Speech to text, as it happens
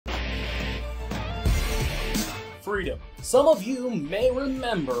Freedom. Some of you may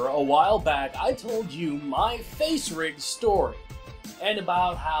remember a while back I told you my Facerig story and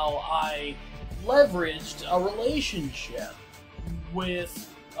about how I leveraged a relationship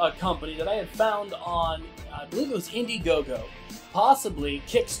with a company that I had found on, I believe it was Indiegogo, possibly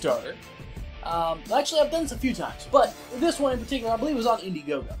Kickstarter. Actually, I've done this a few times, but this one in particular, I believe it was on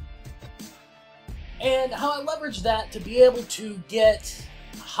Indiegogo. And how I leveraged that to be able to get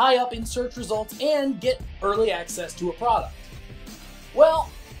high up in search results and get early access to a product. Well,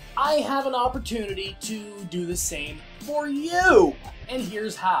 I have an opportunity to do the same for you, and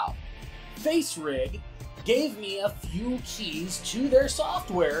here's how. Facerig gave me a few keys to their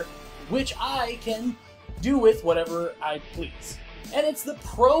software, which I can do with whatever I please. And it's the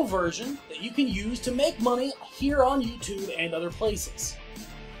pro version that you can use to make money here on YouTube and other places.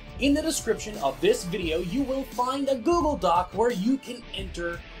 In the description of this video, you will find a Google Doc where you can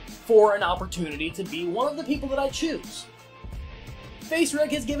enter for an opportunity to be one of the people that I choose.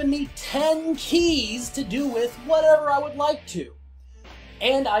 Facerig has given me 10 keys to do with whatever I would like to.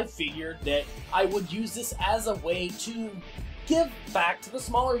 And I figured that I would use this as a way to give back to the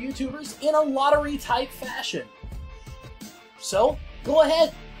smaller YouTubers in a lottery-type fashion. So, go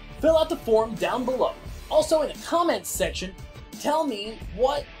ahead, fill out the form down below. Also, in the comments section, tell me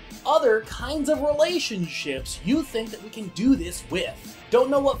what other kinds of relationships you think that we can do this with. Don't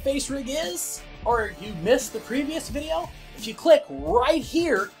know what Facerig is? Or you missed the previous video? If you click right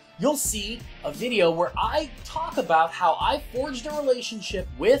here, you'll see a video where I talk about how I forged a relationship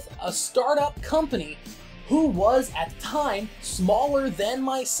with a startup company who was at the time smaller than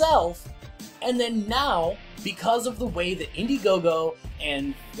myself, and then now, because of the way that Indiegogo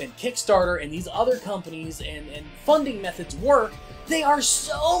and Kickstarter and these other companies and funding methods work, they are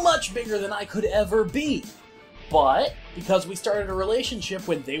so much bigger than I could ever be. But because we started a relationship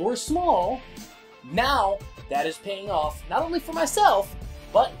when they were small, now that is paying off not only for myself,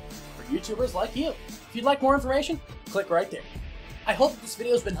 but for YouTubers like you. If you'd like more information, click right there. I hope that this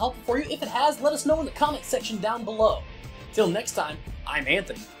video has been helpful for you. If it has, let us know in the comment section down below. Till next time, I'm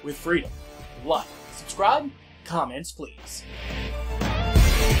Anthony with Freedom. Like, subscribe, comments please.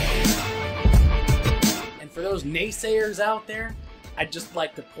 And for those naysayers out there, I'd just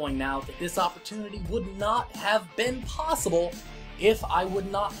like to point out that this opportunity would not have been possible if I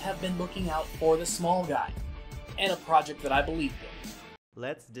would not have been looking out for the small guy and a project that I believed in.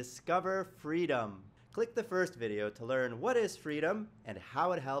 Let's discover freedom. Click the first video to learn what is freedom and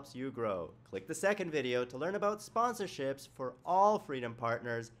how it helps you grow. Click the second video to learn about sponsorships for all Freedom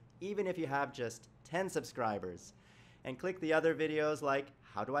partners, even if you have just 10 subscribers. And click the other videos like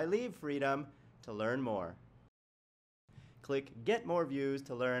How Do I Leave Freedom to learn more. Click Get More Views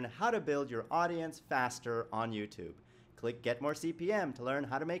to learn how to build your audience faster on YouTube. Click Get More CPM to learn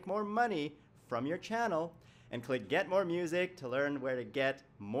how to make more money from your channel. And click Get More Music to learn where to get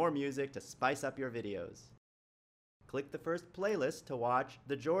more music to spice up your videos. Click the first playlist to watch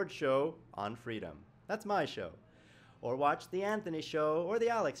The George Show on Freedom. That's my show. Or watch The Anthony Show or The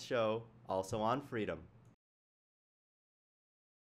Alex Show, also on Freedom.